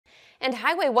And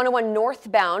Highway 101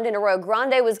 northbound in Arroyo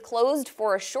Grande was closed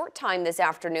for a short time this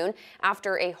afternoon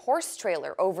after a horse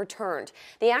trailer overturned.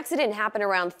 The accident happened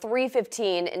around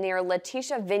 3:15 near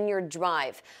Letitia Vineyard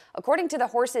Drive. According to the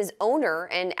horse's owner,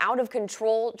 an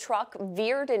out-of-control truck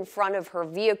veered in front of her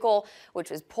vehicle, which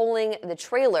was pulling the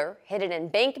trailer, hit an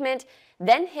embankment,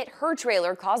 then hit her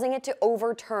trailer, causing it to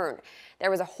overturn. There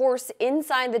was a horse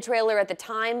inside the trailer at the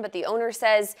time, but the owner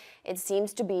says it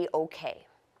seems to be okay.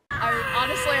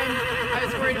 I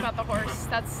was worried about the horse.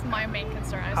 That's my main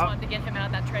concern. I just wanted to get him out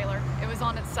of that trailer. It was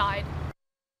on its side.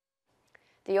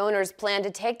 The owners plan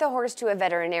to take the horse to a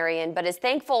veterinarian, but is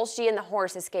thankful she and the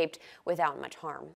horse escaped without much harm.